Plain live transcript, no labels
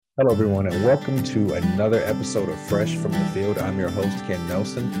Hello, everyone, and welcome to another episode of Fresh from the Field. I'm your host, Ken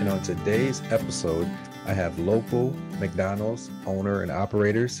Nelson, and on today's episode, I have local McDonald's owner and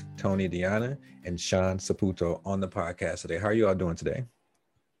operators, Tony Diana and Sean Saputo, on the podcast today. How are you all doing today?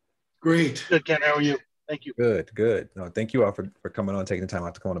 Great. Good, Ken. How are you? Thank you. Good. No, thank you all for coming on, taking the time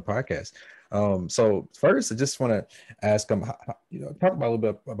out to come on the podcast. So first, I just want to ask them, talk about a little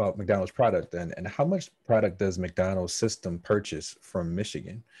bit about McDonald's product and how much product does McDonald's system purchase from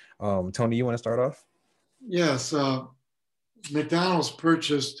Michigan? Tony, you want to start off? Yes. McDonald's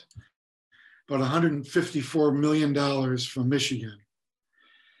purchased about $154 million from Michigan.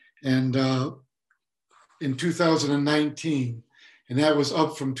 And in 2019, and that was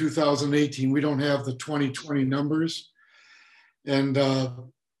up from 2018. We don't have the 2020 numbers. And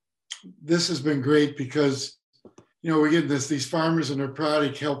this has been great because, we get these farmers and their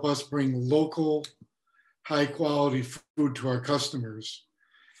product help us bring local, high quality food to our customers.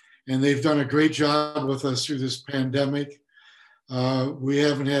 And they've done a great job with us through this pandemic. We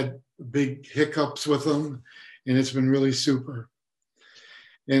haven't had big hiccups with them, and it's been really super.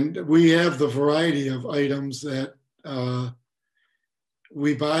 And we have the variety of items that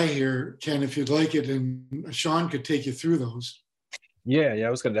we buy here, Ken, if you'd like it, and Sean could take you through those. Yeah,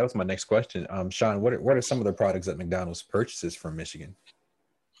 that was my next question. Sean, what are some of the products that McDonald's purchases from Michigan?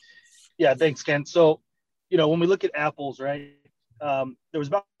 Yeah, thanks, Ken. So, when we look at apples, right, there was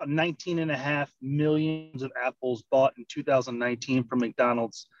about 19.5 million of apples bought in 2019 from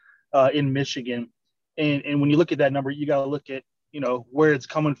McDonald's in Michigan. And when you look at that number, you got to look at, where it's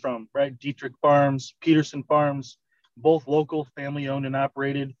coming from, right? Dietrich Farms, Peterson Farms, both local, family owned and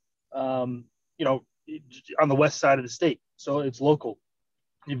operated, on the west side of the state. So it's local.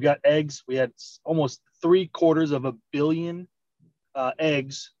 You've got eggs. We had almost 750 million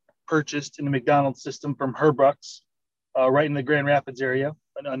eggs purchased in the McDonald's system from Herbrooks, right in the Grand Rapids area.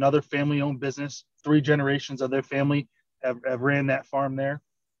 Another family-owned business. 3 generations of their family have ran that farm there.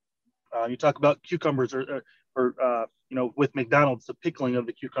 You talk about cucumbers or with McDonald's, the pickling of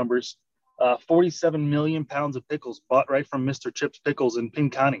the cucumbers. 47 million pounds of pickles bought right from Mr. Chips Pickles in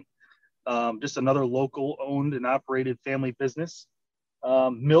Pinconning. Just another local owned and operated family business.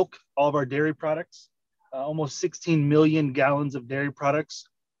 Milk, all of our dairy products, almost 16 million gallons of dairy products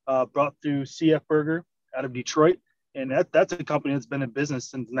brought through CF Burger out of Detroit. And that's a company that's been in business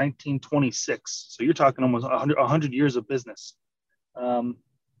since 1926. So you're talking almost 100 years of business. And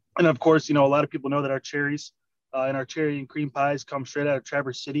of course, a lot of people know that our cherries and our cherry and cream pies come straight out of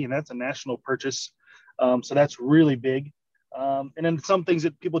Traverse City, and that's a national purchase. So that's really big. And then some things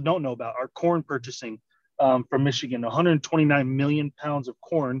that people don't know about, our corn purchasing from Michigan, 129 million pounds of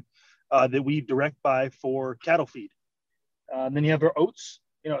corn that we direct buy for cattle feed. Then you have our oats,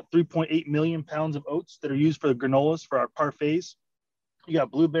 3.8 million pounds of oats that are used for the granolas for our parfaits. You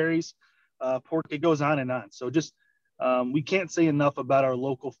got blueberries, pork, it goes on and on. So just, we can't say enough about our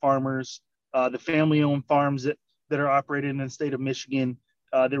local farmers, the family-owned farms that are operated in the state of Michigan,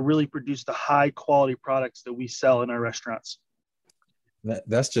 that really produce the high-quality products that we sell in our restaurants.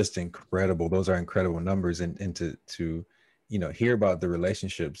 That's just incredible. Those are incredible numbers, and to hear about the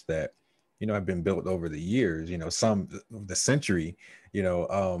relationships that have been built over the years, some the century,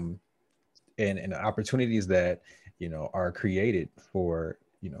 and the opportunities that are created for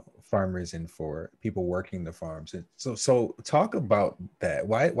farmers and for people working the farms. And so talk about that.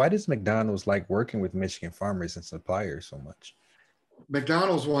 Why does McDonald's like working with Michigan farmers and suppliers so much?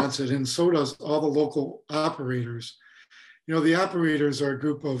 McDonald's wants it, and so does all the local operators. The operators are a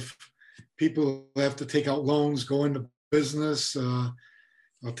group of people who have to take out loans, go into business.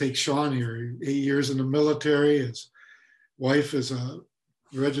 I'll take Sean here, 8 years in the military. His wife is a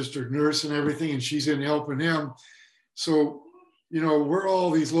registered nurse and everything, and she's in helping him. So, we're all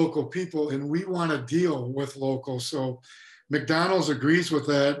these local people, and we want to deal with local. So McDonald's agrees with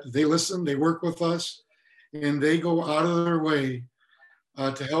that. They listen, they work with us, and they go out of their way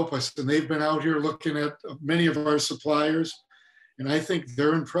to help us. And they've been out here looking at many of our suppliers, and I think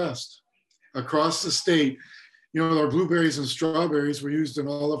they're impressed. Across the state, our blueberries and strawberries were used in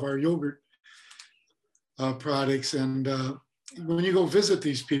all of our yogurt products. And when you go visit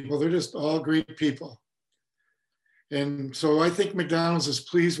these people, they're just all great people. And so I think McDonald's is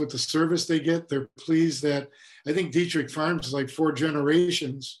pleased with the service they get. They're pleased that I think Dietrich Farms is like 4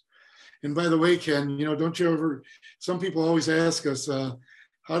 generations. And by the way, Ken, don't you ever, some people always ask us,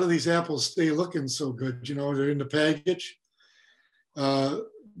 how do these apples stay looking so good? They're in the package. Do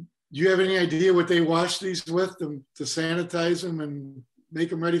you have any idea what they wash these with to sanitize them and make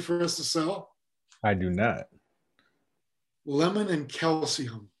them ready for us to sell? I do not. Lemon and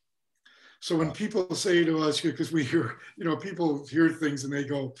calcium. So when people say to us, because we hear, people hear things and they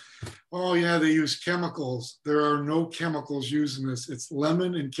go, oh yeah, they use chemicals. There are no chemicals used in this. It's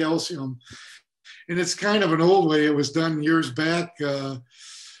lemon and calcium. And it's kind of an old way. It was done years back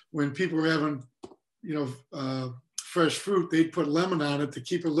when people were having, fresh fruit, they'd put lemon on it to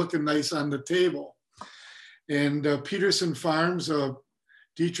keep it looking nice on the table. And Peterson Farms,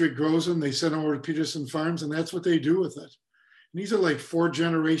 Dietrich grows them. They send them over to Peterson Farms, and that's what they do with it. And these are like 4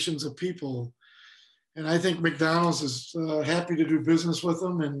 generations of people. And I think McDonald's is happy to do business with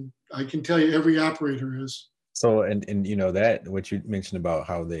them. And I can tell you every operator is. So, and that what you mentioned about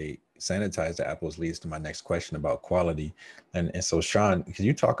how they sanitize the apples leads to my next question about quality. And so Sean, can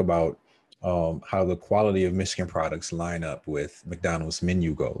you talk about how the quality of Michigan products line up with McDonald's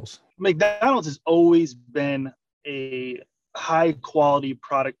menu goals? McDonald's has always been a high quality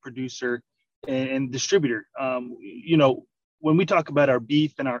product producer and distributor. When we talk about our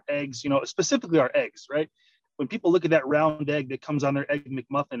beef and our eggs, specifically our eggs, right? When people look at that round egg that comes on their Egg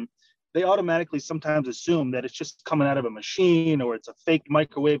McMuffin, they automatically sometimes assume that it's just coming out of a machine or it's a fake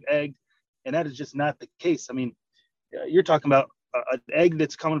microwave egg. And that is just not the case. I mean, you're talking about an egg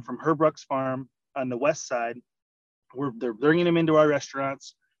that's coming from Herb Ruck's farm on the west side. They're bringing them into our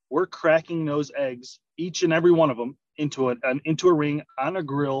restaurants. We're cracking those eggs, each and every one of them, into a ring on a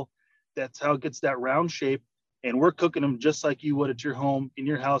grill. That's how it gets that round shape. And we're cooking them just like you would at your home, in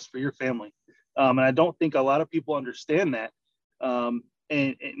your house, for your family. And I don't think a lot of people understand that. And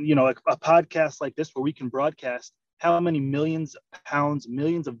a podcast like this where we can broadcast how many millions of pounds,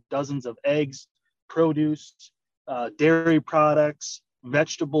 millions of dozens of eggs, produce, dairy products,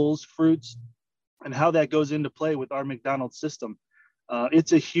 vegetables, fruits, and how that goes into play with our McDonald's system.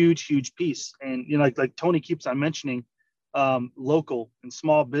 It's a huge, huge piece. And, like Tony keeps on mentioning, local and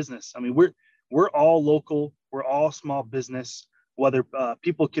small business. I mean, we're all local. We're all small business, whether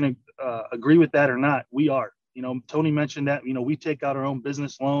people can agree with that or not. We are. Tony mentioned that, we take out our own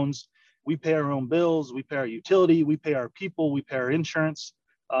business loans. We pay our own bills. We pay our utility. We pay our people. We pay our insurance.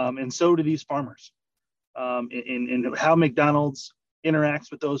 And so do these farmers. And how McDonald's interacts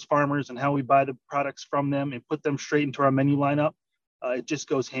with those farmers and how we buy the products from them and put them straight into our menu lineup, it just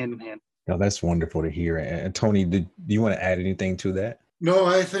goes hand in hand. No, that's wonderful to hear. And Tony, do you want to add anything to that? No,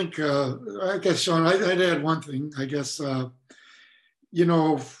 I think, I guess, Sean, I'd add one thing. I guess,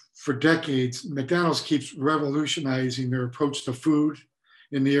 for decades, McDonald's keeps revolutionizing their approach to food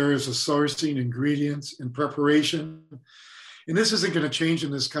in the areas of sourcing, ingredients, and preparation. And this isn't going to change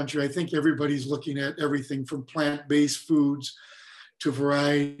in this country. I think everybody's looking at everything from plant-based foods to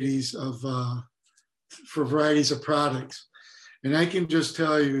varieties of products. And I can just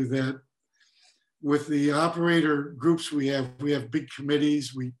tell you that with the operator groups we have big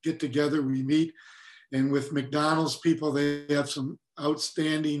committees, we get together, we meet, and with McDonald's people, they have some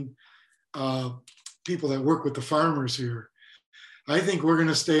outstanding people that work with the farmers here. I think we're going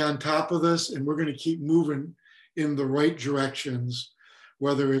to stay on top of this, and we're going to keep moving in the right directions,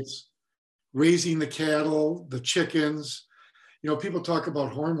 whether it's raising the cattle, the chickens. People talk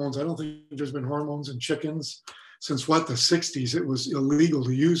about hormones. I don't think there's been hormones in chickens since the 60s. It was illegal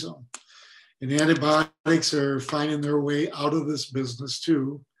to use them. And antibiotics are finding their way out of this business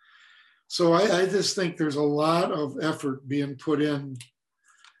too. So I just think there's a lot of effort being put in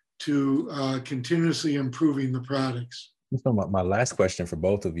to continuously improving the products. So my last question for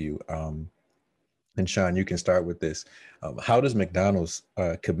both of you, and Sean, you can start with this. How does McDonald's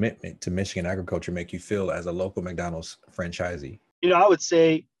commitment to Michigan agriculture make you feel as a local McDonald's franchisee? I would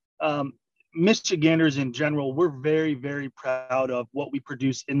say Michiganders in general, we're very, very proud of what we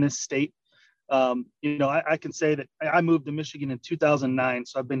produce in this state. I can say that I moved to Michigan in 2009,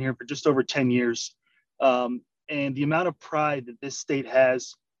 so I've been here for just over 10 years. And the amount of pride that this state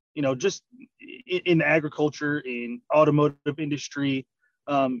has, just in agriculture, in automotive industry,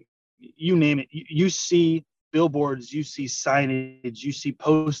 you name it, you see billboards, you see signage, you see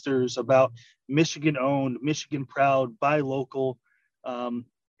posters about Michigan owned, Michigan proud, buy local. And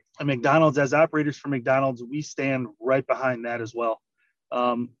McDonald's, as operators for McDonald's, we stand right behind that as well.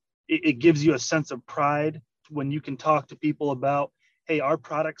 It gives you a sense of pride when you can talk to people about, hey, our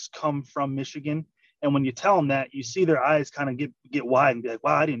products come from Michigan. And when you tell them that, you see their eyes kind of get wide and be like,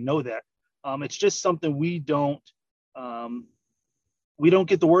 wow, I didn't know that. It's just something we don't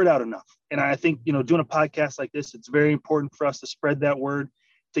get the word out enough. And I think, doing a podcast like this, it's very important for us to spread that word,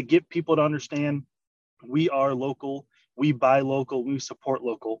 to get people to understand we are local, we buy local, we support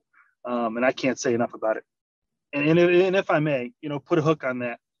local. And I can't say enough about it. And if I may, put a hook on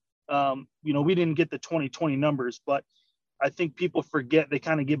that. We didn't get the 2020 numbers, but I think people forget, they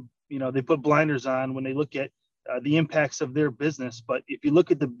kind of give, they put blinders on when they look at the impacts of their business. But if you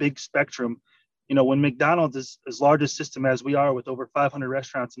look at the big spectrum, when McDonald's is as large a system as we are with over 500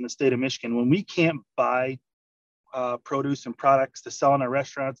 restaurants in the state of Michigan, when we can't buy produce and products to sell in our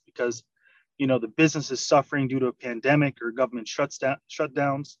restaurants because, the business is suffering due to a pandemic or government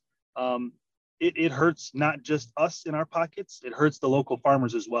shutdowns, it hurts not just us in our pockets, it hurts the local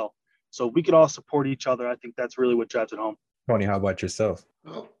farmers as well. So we could all support each other. I think that's really what drives it home. Tony, how about yourself?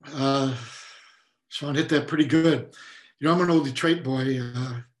 Well, Sean hit that pretty good. I'm an old Detroit boy.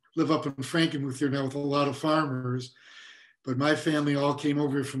 Live up in Frankenmuth here now with a lot of farmers, but my family all came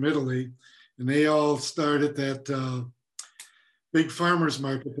over from Italy, and they all started that big farmers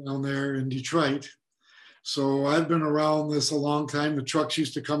market down there in Detroit. So I've been around this a long time. The trucks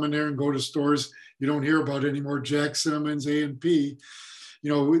used to come in there and go to stores you don't hear about anymore, Jack Simmons, A&P.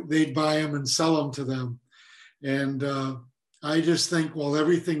 They'd buy them and sell them to them. And I just think while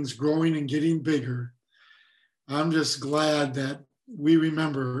everything's growing and getting bigger, I'm just glad that we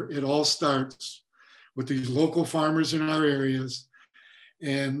remember it all starts with these local farmers in our areas,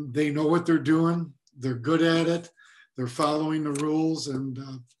 and they know what they're doing. They're good at it. They're following the rules, and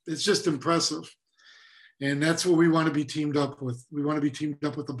it's just impressive. And that's what we want to be teamed up with. We want to be teamed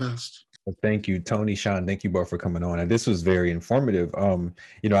up with the best. Well, thank you, Tony, Sean. Thank you both for coming on. And this was very informative.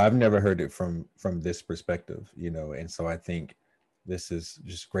 I've never heard it from this perspective, and so I think this is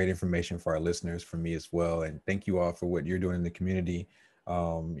just great information for our listeners, for me as well. And thank you all for what you're doing in the community,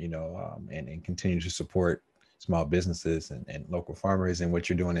 and continue to support small businesses and local farmers and what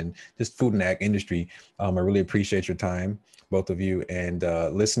you're doing in this food and ag industry. I really appreciate your time, both of you. And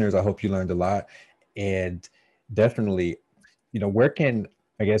listeners, I hope you learned a lot. And definitely, where can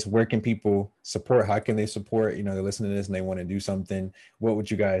people support? How can they support? They're listening to this and they want to do something. What would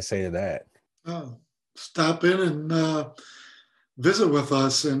you guys say to that? Stop in and visit with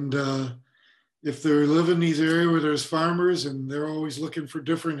us. And if they live in these areas where there's farmers and they're always looking for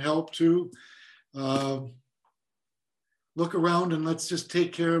different help too, look around and let's just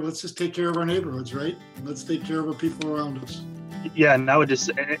take care of our neighborhoods, right? And let's take care of the people around us. Yeah, and I would just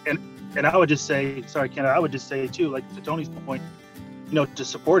say, sorry, Ken, I would just say too, like to Tony's point, to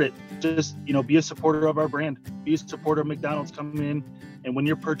support it, just, be a supporter of our brand, be a supporter of McDonald's coming in. And when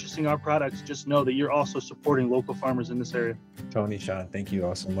you're purchasing our products, just know that you're also supporting local farmers in this area. Tony, Sean, thank you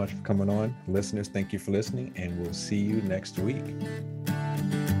all so much for coming on. Listeners, thank you for listening, and we'll see you next week.